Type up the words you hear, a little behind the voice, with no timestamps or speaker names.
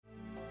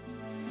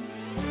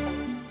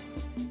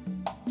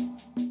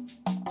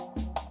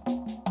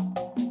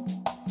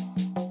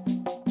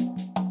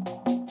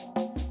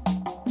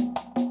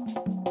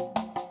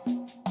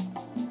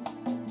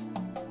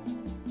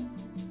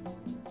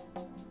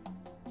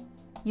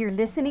You're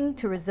listening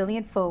to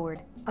Resilient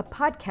Forward, a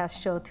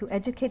podcast show to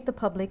educate the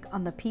public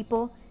on the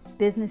people,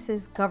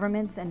 businesses,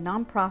 governments, and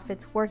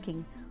nonprofits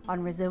working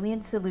on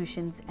resilient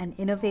solutions and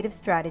innovative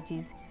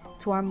strategies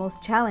to our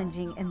most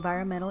challenging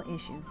environmental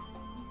issues.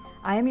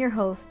 I am your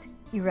host,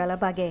 Irela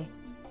Bagué.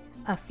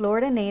 A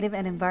Florida native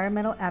and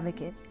environmental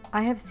advocate,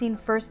 I have seen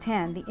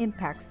firsthand the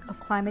impacts of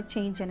climate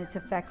change and its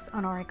effects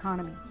on our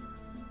economy.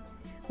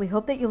 We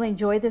hope that you'll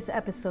enjoy this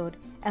episode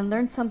and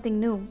learn something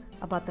new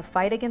about the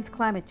fight against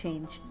climate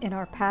change in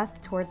our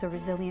path towards a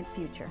resilient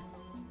future.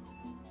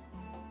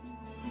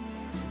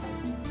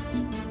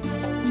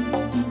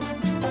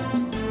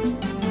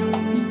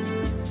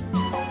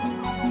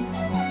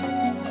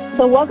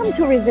 So welcome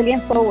to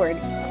Resilient Forward.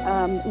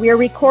 We are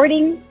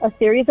recording a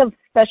series of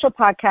special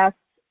podcasts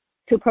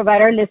to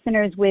provide our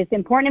listeners with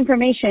important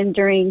information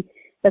during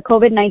the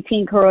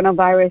COVID-19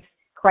 coronavirus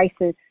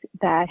crisis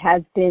that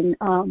has been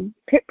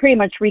pretty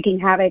much wreaking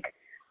havoc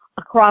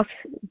across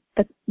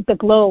the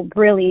globe,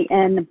 really,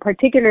 and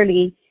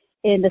particularly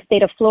in the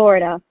state of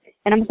Florida.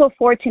 And I'm so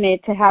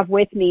fortunate to have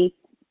with me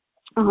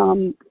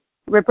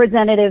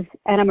Representative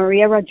Ana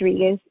Maria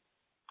Rodriguez.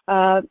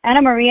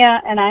 Ana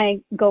Maria and I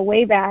go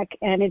way back,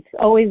 and it's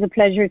always a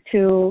pleasure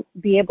to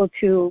be able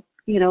to,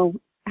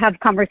 have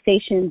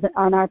conversations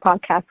on our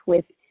podcast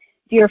with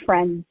dear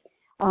friends.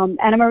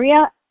 Ana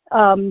Maria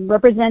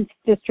represents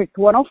District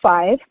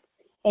 105.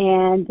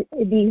 And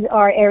these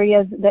are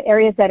the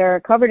areas that are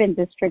covered in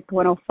District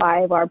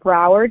 105 are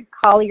Broward,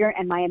 Collier,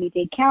 and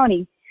Miami-Dade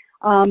County.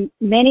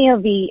 Many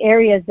of the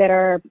areas that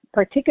are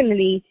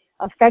particularly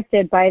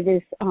affected by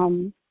this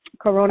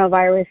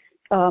coronavirus,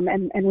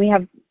 and we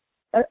have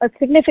a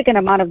significant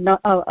amount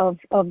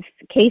of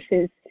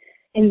cases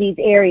in these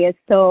areas.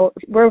 So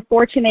we're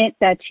fortunate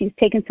that she's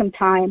taken some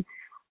time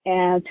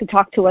to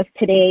talk to us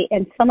today.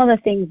 And some of the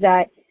things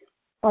that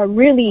are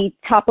really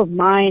top of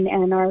mind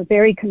and are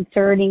very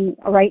concerning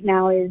right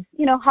now is,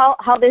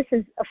 how this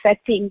is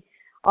affecting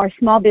our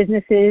small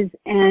businesses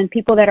and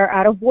people that are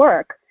out of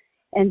work.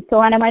 And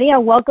so, Ana Maria,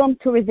 welcome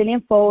to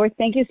Resilient Forward.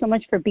 Thank you so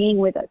much for being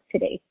with us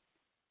today.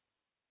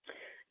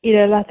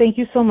 Irela, thank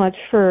you so much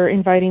for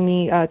inviting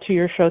me to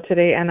your show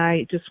today. And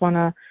I just want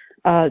to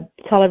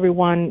tell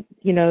everyone,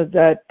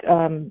 that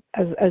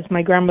as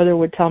my grandmother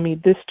would tell me,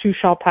 this too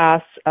shall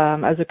pass.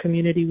 As a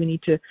community, we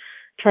need to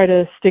try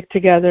to stick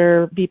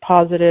together, be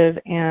positive,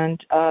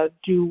 and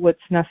do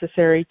what's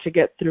necessary to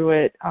get through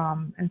it.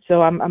 And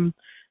so I'm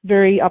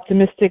very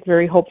optimistic,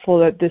 very hopeful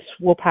that this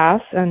will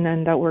pass and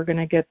then that we're going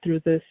to get through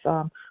this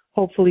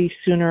hopefully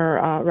sooner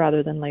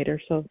rather than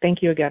later. So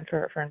thank you again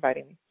for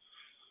inviting me.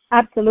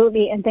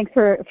 Absolutely. And thanks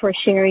for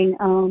sharing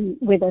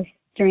with us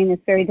during this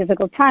very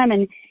difficult time.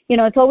 And,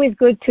 it's always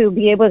good to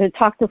be able to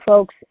talk to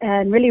folks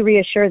and really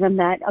reassure them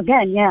that,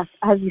 again, yes,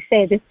 as you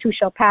say, this too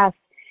shall pass.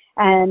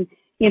 And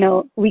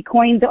we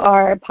coined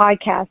our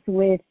podcast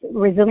with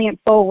Resilient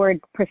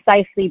Forward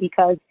precisely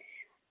because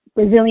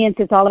resilience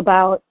is all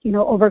about,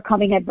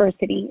 overcoming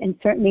adversity. And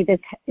certainly this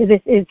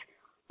is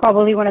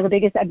probably one of the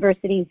biggest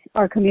adversities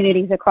our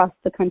communities across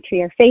the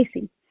country are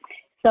facing.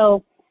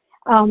 So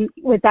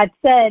with that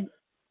said,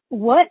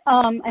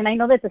 and I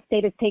know that the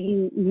state is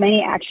taking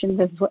many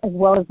actions as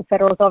well as the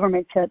federal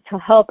government to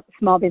help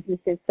small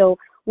businesses. So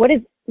what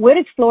is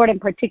Florida in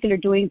particular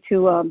doing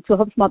to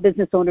help small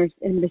business owners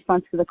in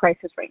response to the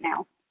crisis right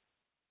now?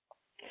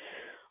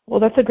 Well,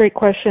 that's a great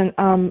question.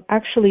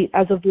 Actually,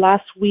 as of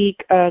last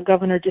week,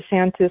 Governor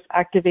DeSantis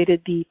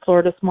activated the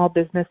Florida Small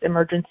Business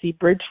Emergency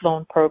Bridge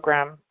Loan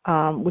Program,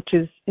 which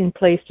is in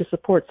place to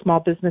support small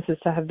businesses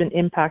that have been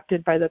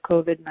impacted by the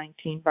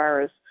COVID-19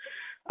 virus.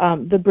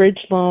 The Bridge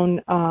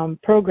Loan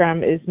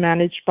Program is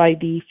managed by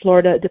the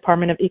Florida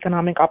Department of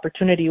Economic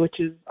Opportunity, which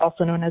is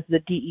also known as the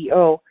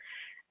DEO.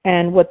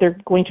 And what they're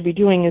going to be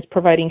doing is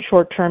providing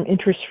short-term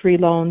interest-free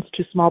loans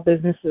to small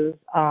businesses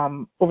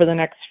over the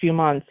next few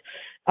months.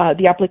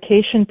 The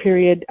application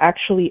period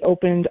actually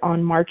opened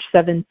on March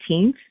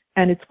 17th,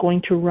 and it's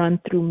going to run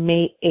through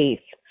May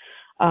 8th.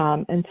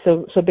 And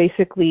so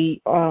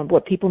basically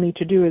what people need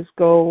to do is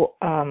go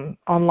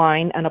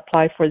online and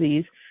apply for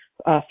these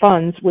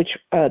funds, which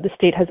the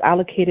state has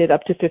allocated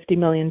up to $50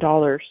 million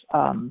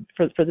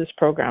for this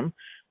program,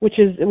 which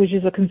is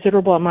a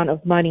considerable amount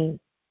of money,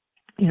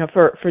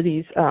 for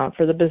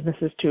the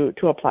businesses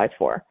to apply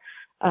for.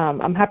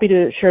 I'm happy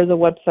to share the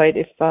website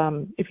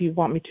if you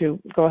want me to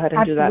go ahead and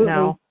Absolutely. do that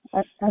now.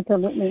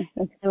 Absolutely.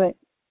 Let's do it.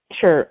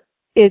 Sure.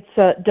 It's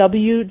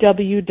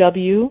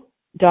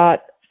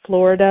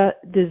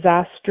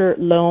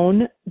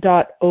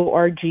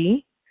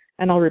www.floridadisasterloan.org.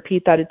 And I'll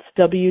repeat that. It's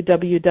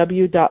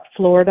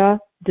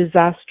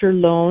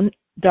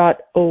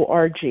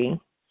www.floridadisasterloan.org.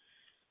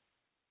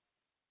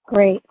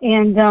 Great.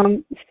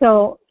 And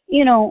so,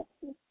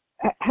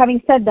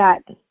 having said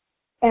that,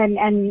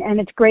 and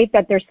it's great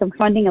that there's some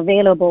funding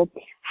available.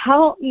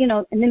 How,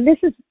 and then this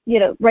is,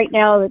 right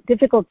now the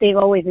difficult thing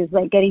always is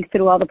like getting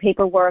through all the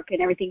paperwork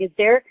and everything. Is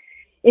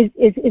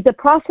the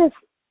process,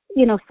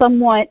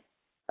 somewhat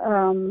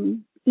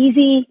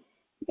easy?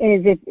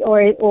 Is it,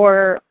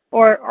 or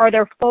are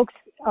there folks,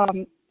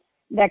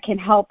 that can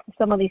help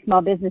some of these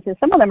small businesses.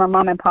 Some of them are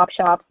mom and pop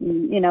shops,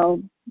 and,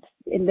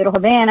 in Little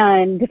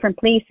Havana and different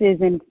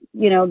places, and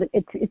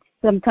it's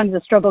sometimes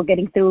a struggle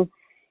getting through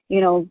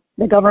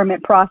the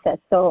government process.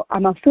 So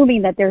I'm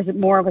assuming that there's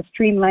more of a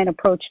streamlined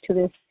approach to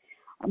this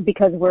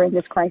because we're in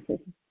this crisis.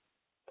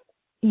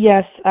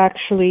 Yes,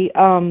 actually,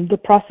 the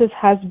process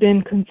has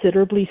been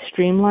considerably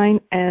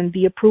streamlined, and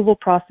the approval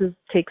process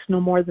takes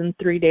no more than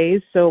 3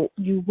 days. So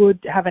you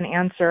would have an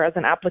answer as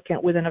an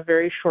applicant within a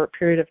very short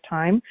period of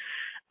time.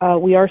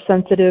 We are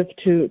sensitive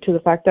to the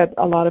fact that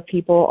a lot of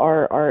people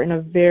are in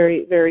a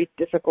very, very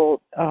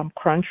difficult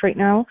crunch right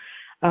now.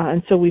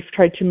 And so we've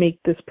tried to make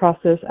this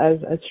process as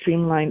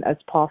streamlined as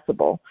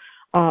possible.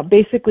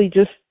 Basically,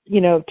 just,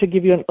 to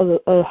give you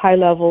a high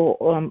level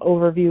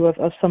overview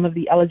of some of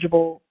the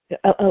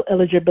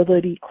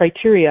eligibility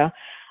criteria,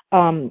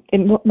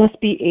 it must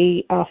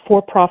be a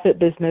for-profit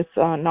business.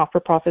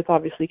 Not-for-profits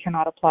obviously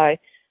cannot apply.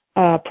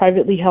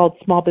 Privately held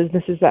small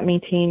businesses that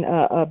maintain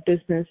a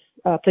business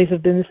place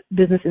of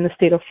business in the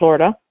state of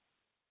Florida,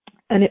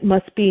 and it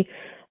must be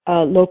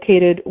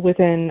located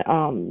within.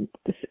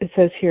 It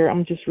says here,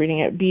 I'm just reading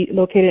it. Be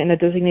located in a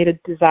designated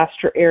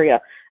disaster area.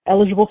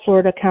 Eligible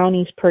Florida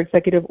counties per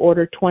Executive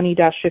Order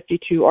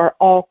 20-52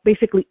 are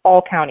basically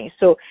all counties.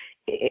 So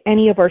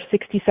any of our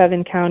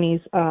 67 counties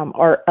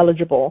are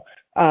eligible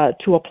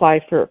to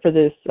apply for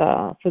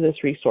this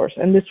resource.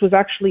 And this was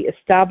actually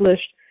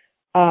established.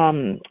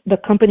 The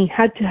company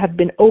had to have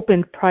been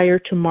opened prior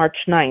to March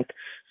 9th.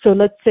 So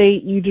let's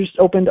say you just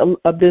opened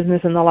a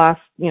business in the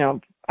last,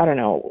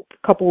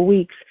 couple of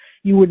weeks,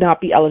 you would not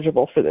be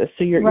eligible for this.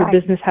 So your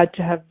business had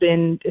to have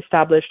been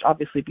established,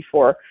 obviously,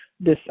 before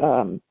this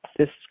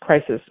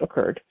crisis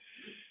occurred.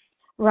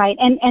 Right.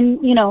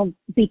 And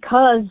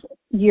because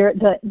you're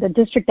the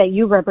district that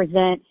you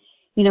represent,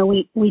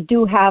 we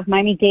do have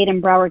Miami-Dade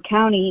and Broward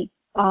County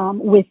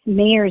with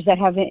mayors that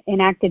have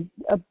enacted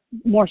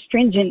more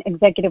stringent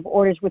executive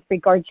orders with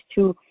regards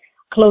to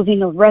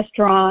closing of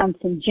restaurants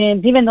and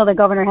gyms, even though the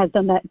governor has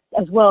done that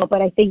as well.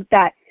 But I think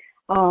that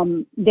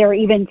there are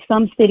even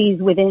some cities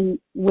within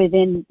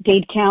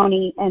Dade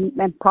County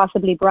and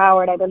possibly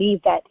Broward, I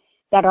believe, that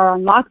are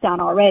on lockdown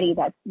already,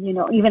 that,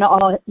 even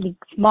all the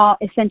small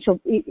essential,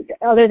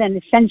 other than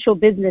essential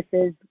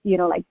businesses,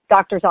 like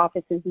doctor's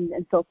offices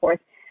and so forth,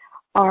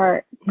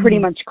 are pretty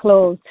much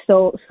closed.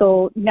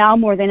 So now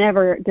more than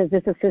ever does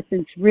this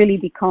assistance really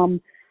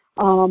become,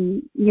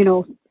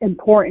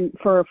 important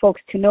for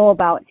folks to know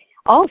about.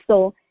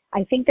 Also,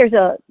 I think there's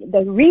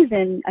the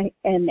reason,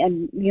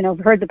 I've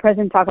heard the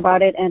president talk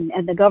about it and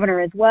the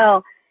governor as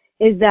well,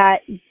 is that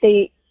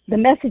the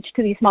message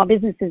to these small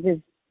businesses is,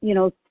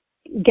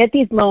 get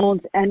these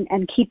loans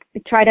and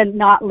try to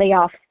not lay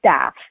off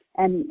staff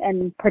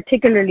and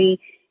particularly,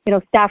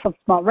 staff of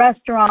small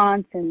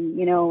restaurants and,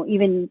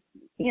 even,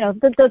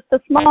 the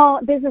small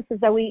businesses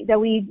that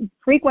we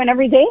frequent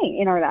every day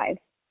in our lives.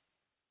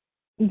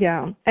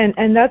 Yeah,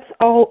 and that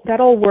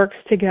all works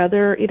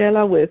together,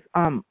 Irela, with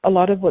a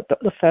lot of what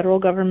the federal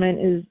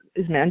government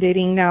is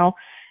mandating now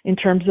in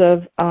terms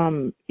of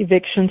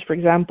evictions. For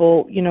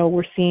example,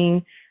 we're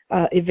seeing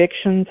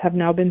evictions have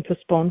now been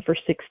postponed for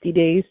 60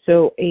 days.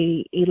 So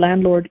a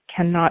landlord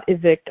cannot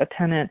evict a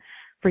tenant,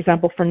 for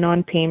example, for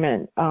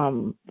non-payment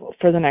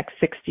for the next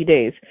 60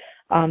 days.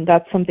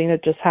 That's something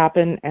that just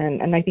happened,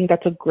 and I think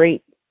that's a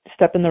great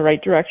step in the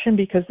right direction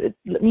because it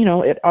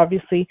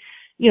obviously,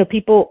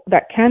 people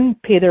that can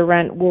pay their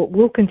rent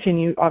will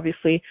continue,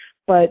 obviously,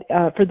 but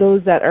for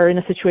those that are in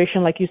a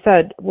situation, like you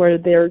said, where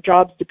their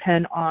jobs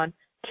depend on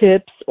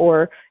tips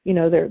or,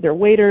 they're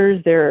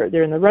waiters,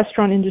 they're in the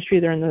restaurant industry,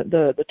 they're in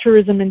the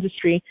tourism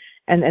industry,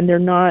 and they're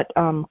not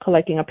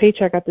collecting a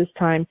paycheck at this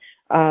time,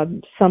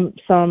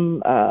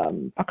 some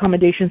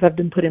accommodations have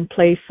been put in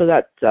place so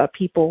that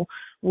people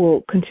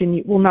will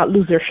not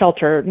lose their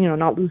shelter,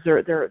 not lose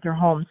their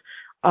homes.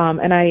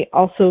 And I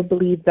also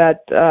believe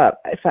that,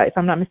 if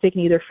I'm not mistaken,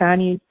 either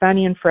Fannie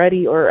and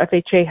Freddie or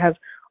FHA have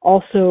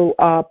also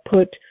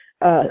put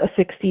a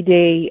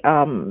 60-day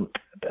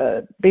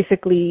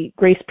basically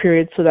grace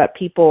period so that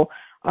people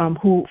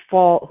who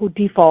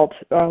default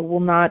will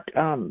not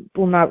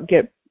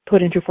get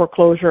put into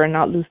foreclosure and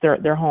not lose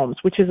their homes,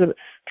 which is a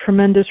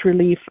tremendous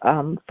relief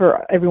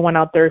for everyone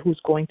out there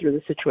who's going through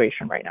the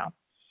situation right now.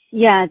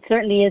 Yeah, it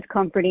certainly is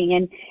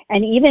comforting.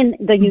 And even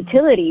the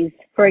utilities,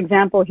 for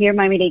example, here in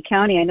Miami-Dade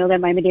County, I know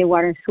that Miami-Dade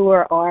Water and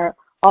Sewer are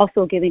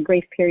also giving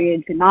grace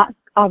periods and not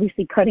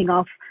obviously cutting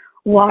off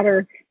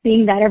water,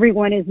 being that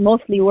everyone is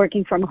mostly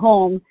working from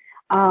home,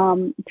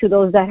 to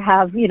those that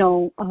have,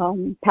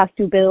 past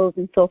due bills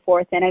and so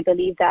forth. And I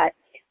believe that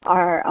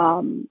our,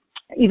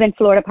 even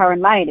Florida Power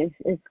and Light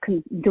is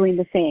doing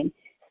the same.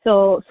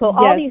 So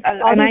all these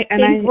things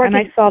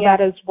I saw that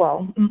as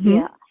well. Mm-hmm.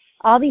 Yeah.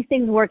 All these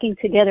things working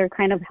together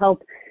kind of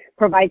help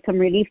provide some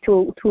relief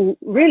to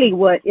really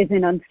what is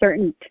an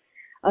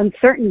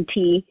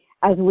uncertainty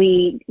as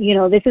we,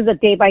 this is a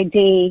day by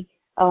day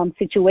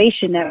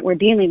situation that we're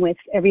dealing with.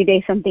 Every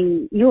day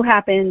something new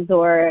happens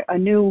or a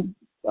new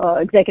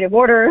executive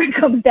order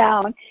comes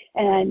down,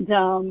 and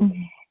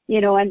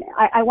and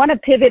I want to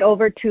pivot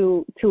over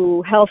to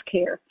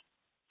healthcare.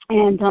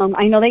 And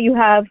I know that you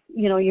have,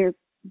 your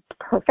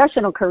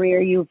professional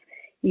career,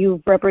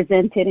 you've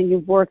represented and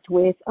you've worked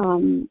with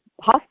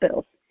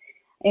hospitals,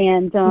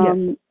 and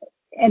Yes.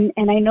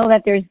 and I know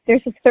that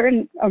there's a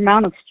certain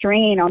amount of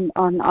strain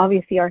on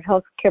obviously our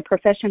healthcare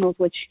professionals,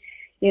 which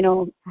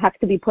have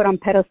to be put on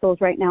pedestals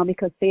right now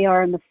because they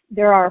are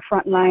our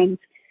front lines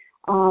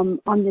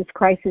on this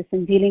crisis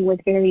and dealing with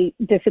very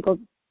difficult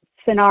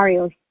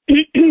scenarios.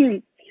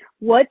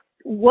 What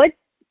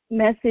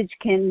message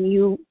can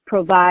you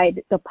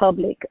provide the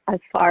public as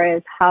far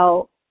as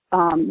how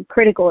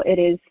critical it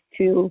is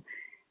to,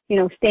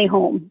 stay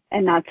home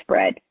and not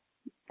spread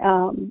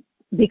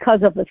because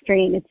of the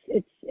strain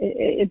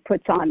it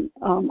puts on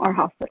our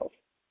hospitals?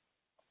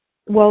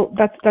 Well,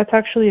 that's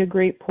actually a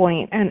great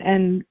point.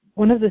 And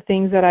one of the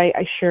things that I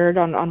shared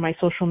on my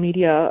social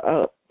media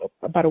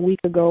about a week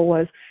ago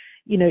was,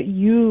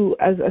 you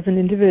as an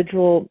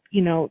individual,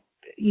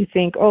 you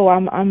think, oh,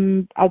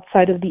 I'm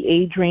outside of the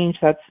age range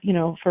that's,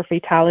 for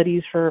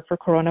fatalities for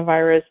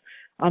coronavirus.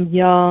 I'm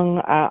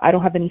young. I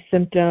don't have any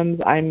symptoms.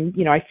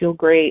 I feel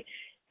great.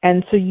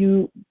 And so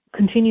you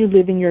continue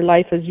living your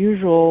life as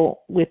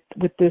usual with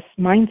this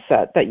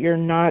mindset that you're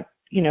not,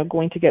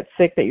 going to get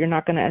sick, that you're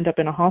not going to end up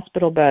in a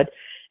hospital bed.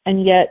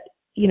 And yet,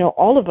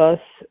 all of us,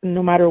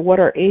 no matter what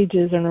our age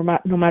is or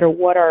no matter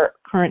what our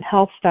current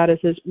health status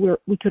is,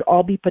 we could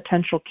all be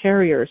potential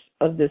carriers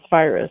of this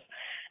virus.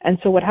 And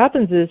so what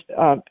happens is,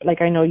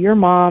 like I know your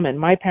mom and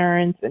my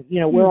parents, and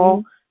we're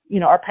all,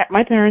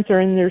 my parents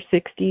are in their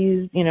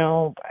 60s,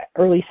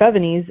 early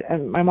 70s,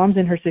 and my mom's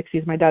in her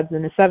 60s, my dad's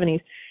in his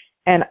 70s,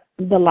 and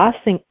the last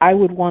thing I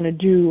would want to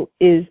do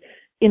is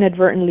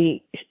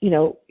inadvertently,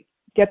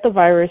 get the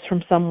virus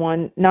from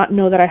someone, not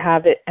know that I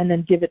have it, and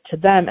then give it to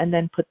them, and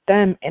then put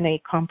them in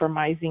a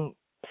compromising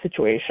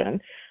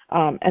situation,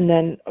 and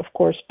then of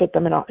course put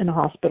them in a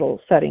hospital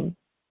setting.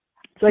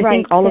 So I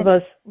think all of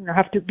us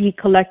have to be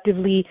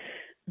collectively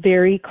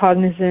very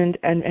cognizant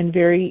and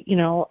very,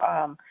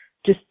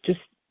 just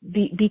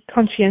be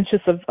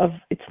conscientious of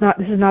this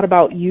is not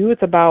about you.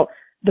 It's about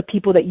the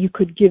people that you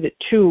could give it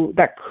to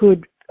that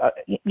could,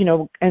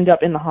 end up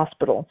in the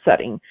hospital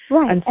setting.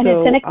 Right. And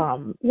so, it's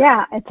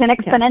an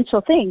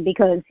exponential Yeah. thing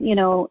because,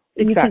 you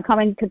Exactly. can come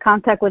into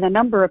contact with a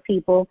number of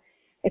people,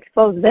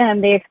 expose them,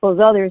 they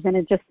expose others, and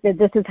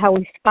this is how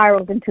we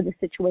spiraled into the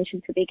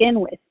situation to begin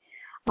with,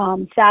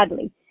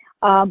 sadly.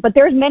 But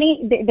there's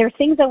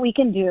things that we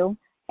can do,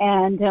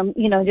 and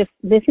just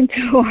listen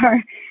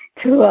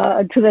to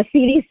the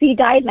CDC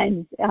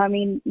guidelines. I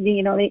mean,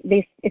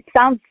 it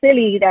sounds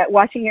silly that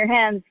washing your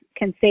hands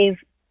can save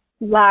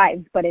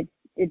lives, but it's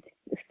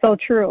so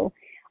true.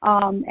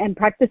 And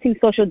practicing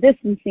social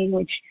distancing,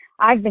 which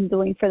I've been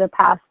doing for the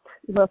past,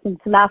 since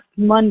last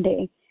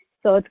Monday.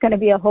 So it's going to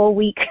be a whole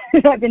week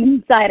that I've been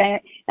inside.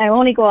 I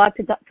only go out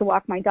to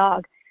walk my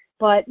dog,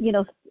 but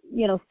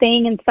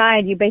staying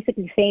inside, you're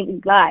basically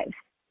saving lives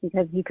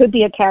because you could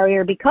be a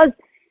carrier because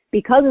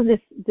of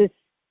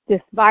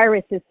this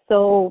virus is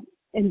so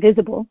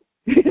invisible.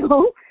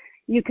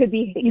 You could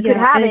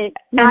have it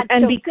not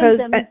and because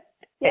symptoms.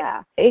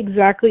 Yeah,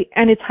 exactly,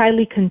 and it's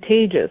highly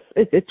contagious.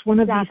 It's one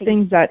of these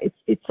things that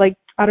it's like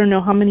I don't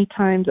know how many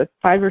times,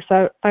 5 or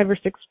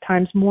 6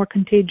 times more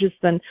contagious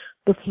than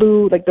the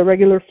flu, like the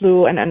regular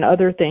flu and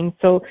other things.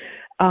 So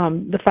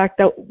the fact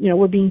that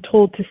we're being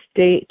told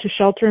to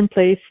shelter in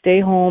place,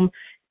 stay home,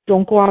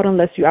 don't go out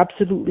unless you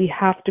absolutely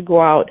have to go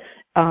out.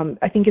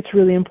 I think it's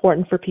really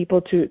important for people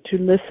to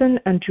listen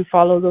and to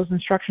follow those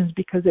instructions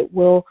because it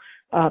will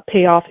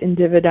pay off in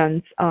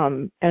dividends,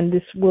 and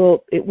it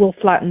will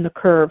flatten the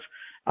curve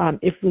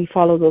if we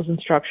follow those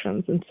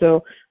instructions. And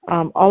so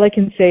all I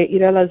can say,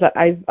 Irela, is that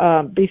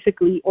I've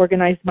basically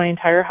organized my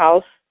entire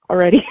house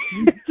already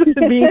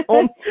being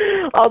home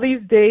all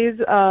these days.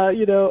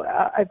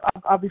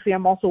 Obviously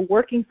I'm also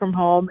working from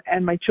home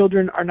and my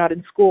children are not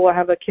in school. I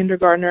have a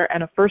kindergartner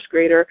and a first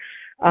grader.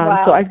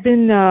 Wow. So I've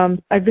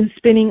been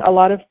spinning a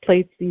lot of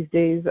plates these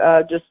days,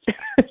 just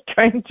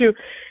trying to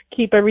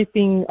keep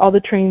everything, all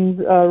the trains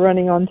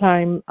running on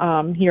time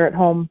here at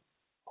home.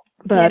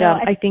 But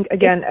I think,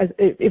 again,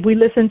 if we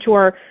listen to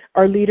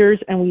our leaders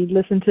and we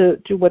listen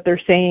to what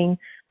they're saying,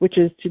 which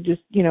is to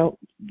just,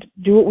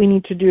 do what we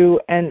need to do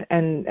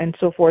and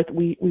so forth,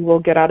 we will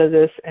get out of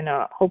this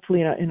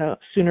hopefully in a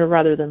sooner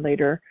rather than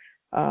later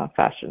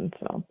fashion.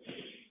 So.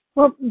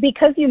 Well,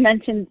 because you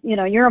mentioned,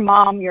 you're a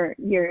mom, you're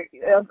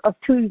of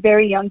 2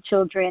 very young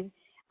children.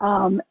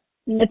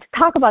 Let's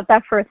talk about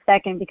that for a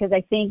second, because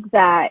I think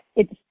that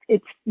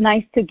it's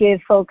nice to give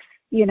folks,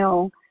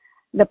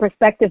 the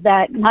perspective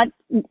that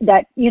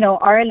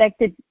our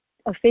elected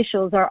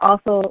officials are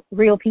also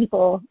real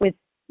people with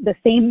the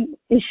same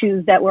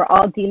issues that we're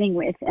all dealing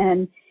with.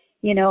 And,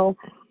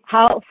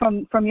 how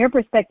from your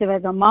perspective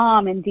as a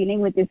mom and dealing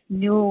with this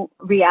new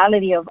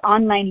reality of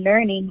online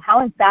learning,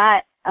 how's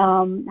that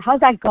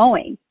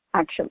going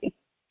actually?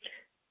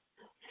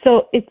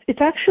 So it's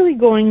actually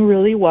going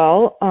really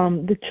well.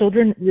 The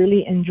children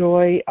really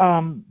enjoy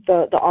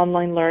the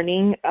online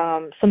learning.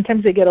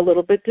 Sometimes they get a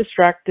little bit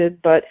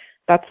distracted, but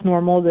that's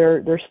normal.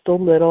 They're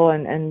still little,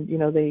 and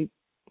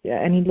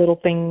any little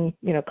thing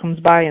comes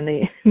by, and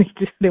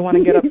they want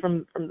to get up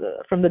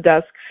from the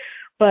desk.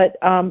 But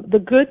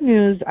the good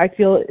news, I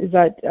feel, is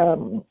that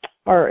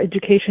our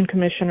education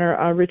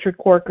commissioner, Richard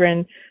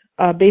Corcoran,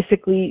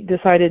 basically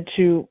decided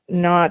to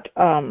not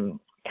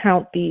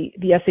count the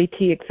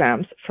SAT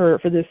exams for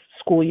this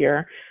school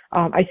year.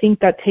 I think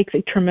that takes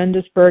a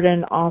tremendous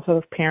burden off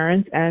of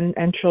parents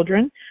and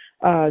children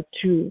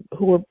who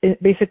are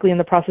basically in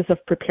the process of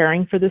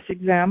preparing for this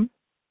exam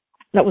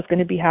that was going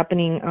to be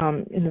happening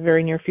in the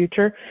very near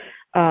future.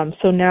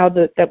 So now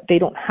that they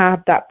don't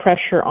have that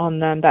pressure on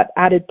them, that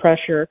added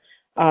pressure,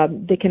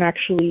 they can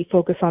actually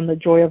focus on the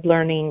joy of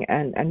learning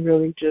and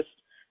really just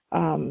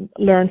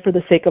learn for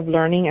the sake of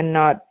learning and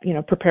not,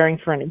 preparing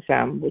for an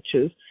exam, which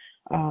is,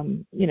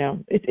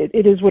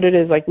 it is what it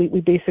is. Like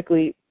we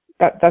basically,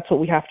 that's what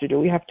we have to do.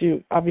 We have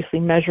to obviously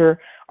measure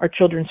our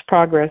children's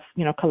progress,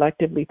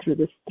 collectively through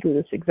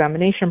this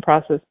examination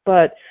process.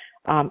 But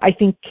I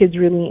think kids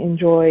really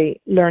enjoy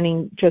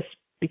learning just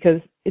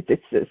because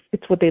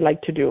it's what they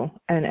like to do,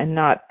 and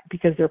not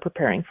because they're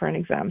preparing for an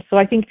exam. So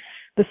I think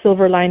the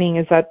silver lining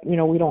is that we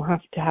don't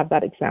have to have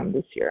that exam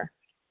this year,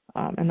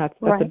 and that's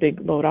a big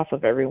load off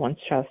of everyone's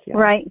chest. Yeah.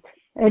 Right.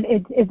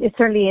 It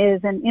certainly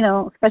is, and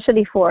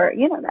especially for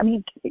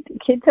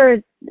kids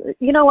are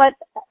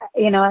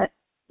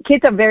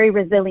kids are very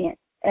resilient,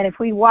 and if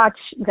we watch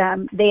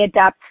them, they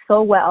adapt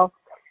so well,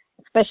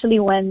 especially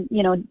when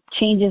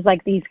changes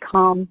like these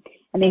come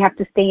and they have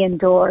to stay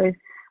indoors.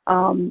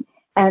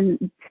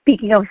 And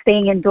speaking of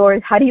staying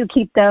indoors, how do you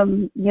keep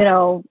them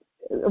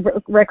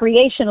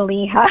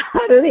recreationally?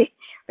 How do they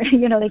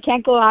they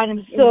can't go out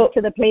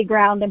to the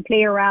playground and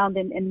play around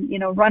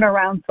and run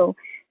around.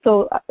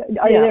 So are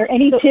there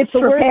any tips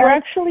for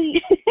parents?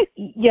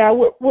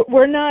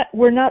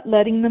 We're not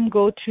letting them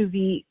go to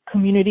the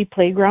community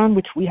playground,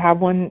 which we have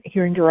one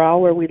here in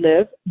Doral where we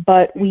live,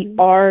 but we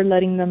are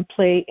letting them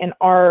play in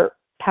our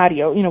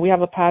patio. We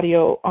have a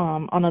patio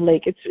on a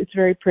lake. It's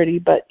very pretty,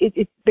 but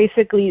it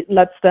basically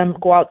lets them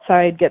go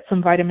outside, get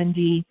some vitamin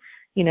D,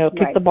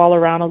 kick the ball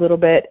around a little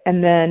bit,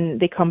 and then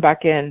they come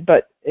back in.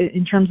 But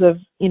in terms of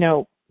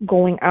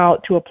going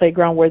out to a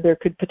playground where there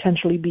could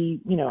potentially be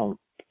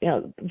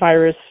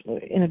virus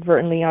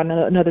inadvertently on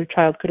another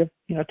child could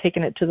have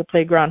taken it to the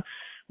playground,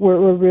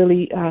 we're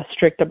really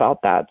strict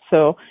about that.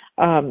 So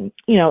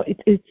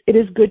it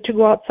is good to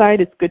go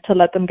outside. It's good to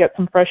let them get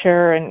some fresh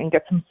air and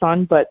get some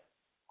sun, but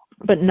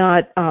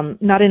not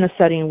in a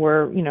setting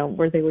where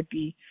they would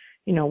be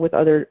with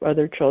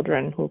other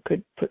children who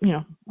could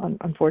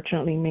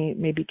unfortunately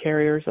may be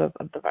carriers of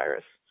the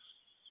virus.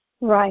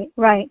 Right.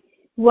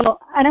 Well,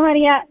 Ana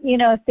Maria,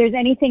 if there's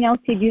anything else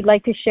you'd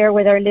like to share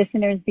with our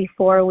listeners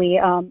before we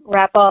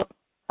wrap up,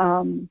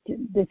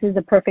 this is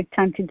the perfect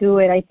time to do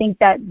it. I think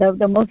that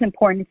the most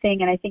important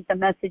thing, and I think the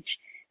message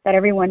that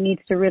everyone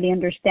needs to really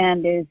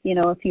understand is,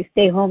 if you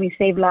stay home, you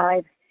save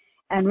lives,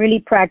 and really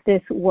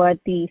practice what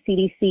the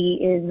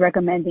CDC is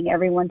recommending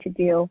everyone to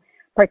do,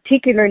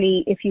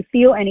 particularly if you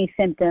feel any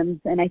symptoms.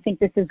 And I think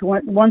this is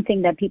one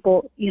thing that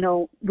people,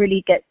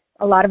 really get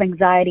a lot of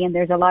anxiety, and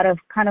there's a lot of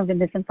kind of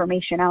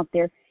misinformation out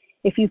there.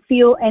 If you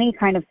feel any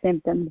kind of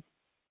symptoms,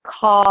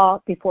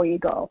 call before you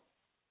go,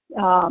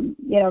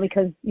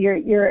 because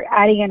you're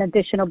adding an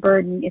additional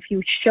burden if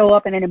you show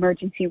up in an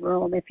emergency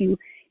room, if you,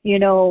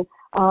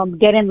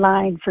 get in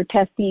line for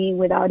testing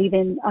without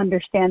even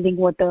understanding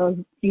what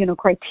the,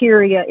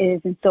 criteria is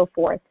and so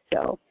forth.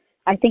 So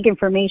I think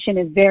information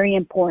is very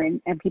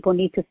important and people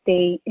need to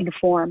stay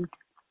informed.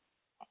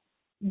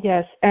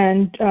 Yes.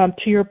 And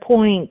to your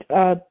point,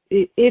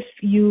 if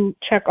you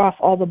check off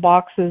all the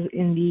boxes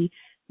in the,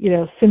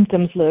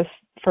 symptoms list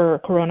for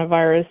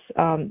coronavirus,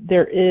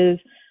 there is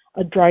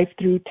a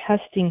drive-through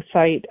testing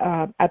site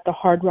at the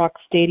Hard Rock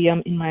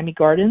Stadium in Miami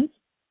Gardens.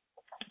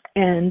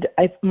 And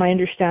my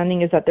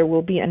understanding is that there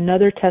will be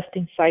another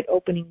testing site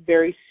opening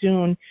very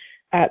soon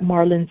at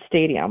Marlins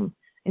Stadium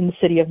in the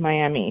city of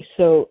Miami.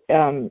 So,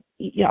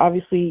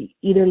 obviously,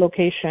 either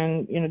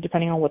location,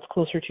 depending on what's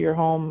closer to your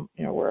home,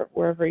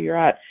 wherever you're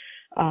at,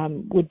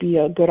 would be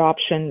a good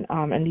option.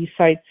 And these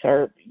sites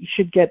you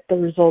should get the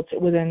results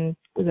within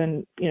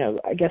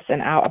I guess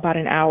about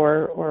an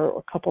hour or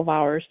a couple of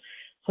hours.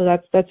 So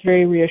that's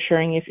very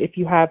reassuring. If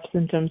you have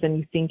symptoms and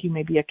you think you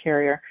may be a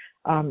carrier,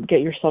 get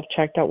yourself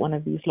checked at one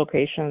of these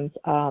locations.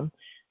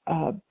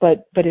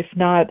 But if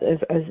not, as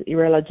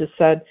Irela just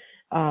said,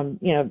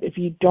 if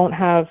you don't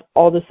have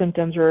all the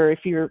symptoms, or if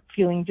you're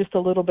feeling just a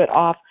little bit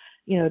off,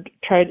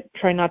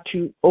 try not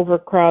to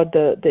overcrowd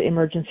the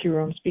emergency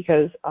rooms,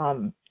 because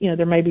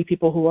there may be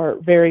people who are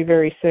very,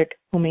 very sick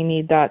who may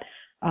need that.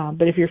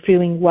 But if you're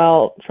feeling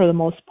well, for the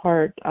most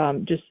part,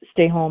 just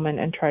stay home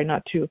and try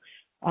not to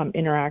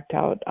interact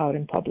out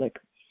in public.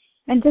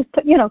 And just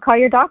call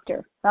your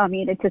doctor. I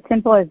mean, it's as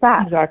simple as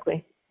that.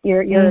 Exactly.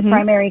 Your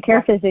primary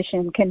care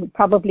physician can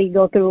probably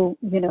go through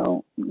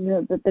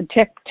the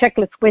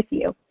checklist with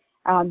you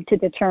to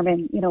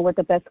determine what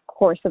the best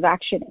course of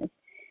action is.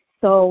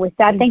 So with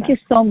that, thank you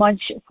so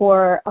much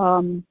for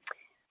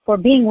for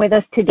being with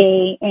us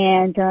today.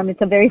 And it's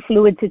a very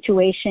fluid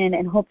situation,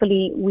 and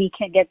hopefully we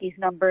can get these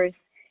numbers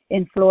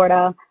in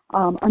Florida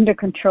under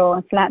control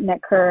and flatten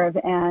that curve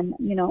and,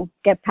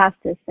 get past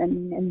this.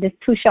 And this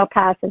too shall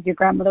pass, as your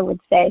grandmother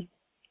would say.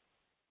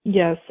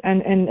 Yes,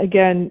 and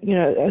again,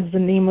 as the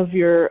name of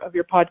your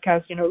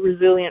podcast,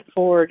 Resilient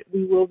Forward,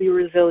 we will be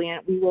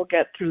resilient. We will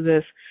get through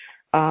this,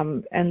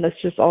 and let's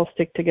just all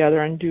stick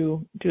together and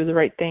do the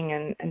right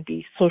thing and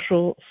be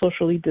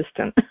socially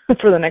distant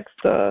for the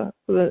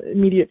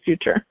immediate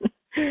future.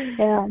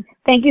 Yeah,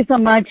 thank you so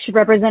much,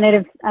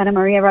 Representative Ana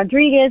Maria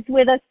Rodriguez,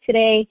 with us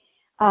today.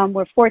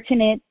 We're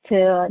fortunate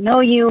to know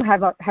you,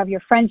 have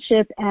your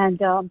friendship, and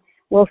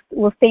we'll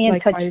stay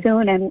in touch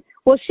soon, and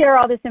we'll share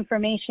all this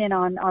information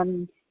on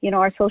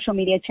our social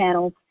media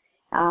channels,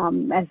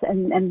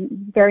 and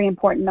very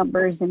important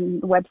numbers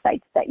and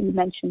websites that you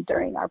mentioned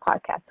during our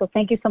podcast. So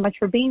thank you so much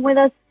for being with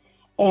us,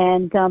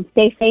 and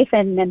stay safe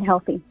and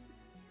healthy.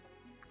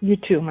 You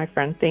too, my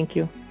friend. Thank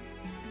you.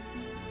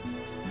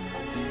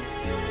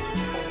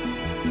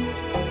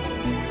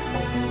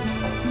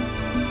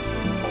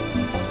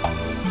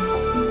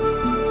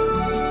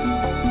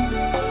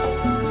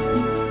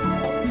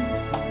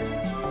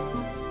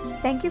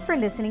 Thank you for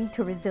listening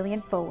to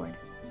Resilient Forward.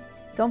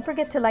 Don't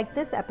forget to like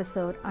this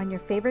episode on your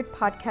favorite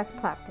podcast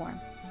platform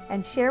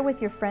and share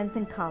with your friends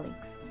and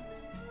colleagues.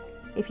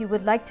 If you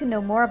would like to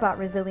know more about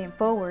Resilient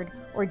Forward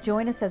or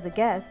join us as a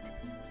guest,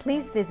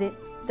 please visit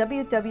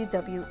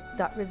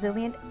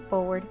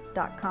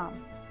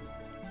www.resilientforward.com.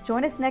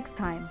 Join us next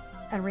time,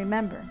 and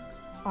remember,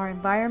 our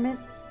environment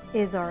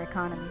is our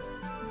economy.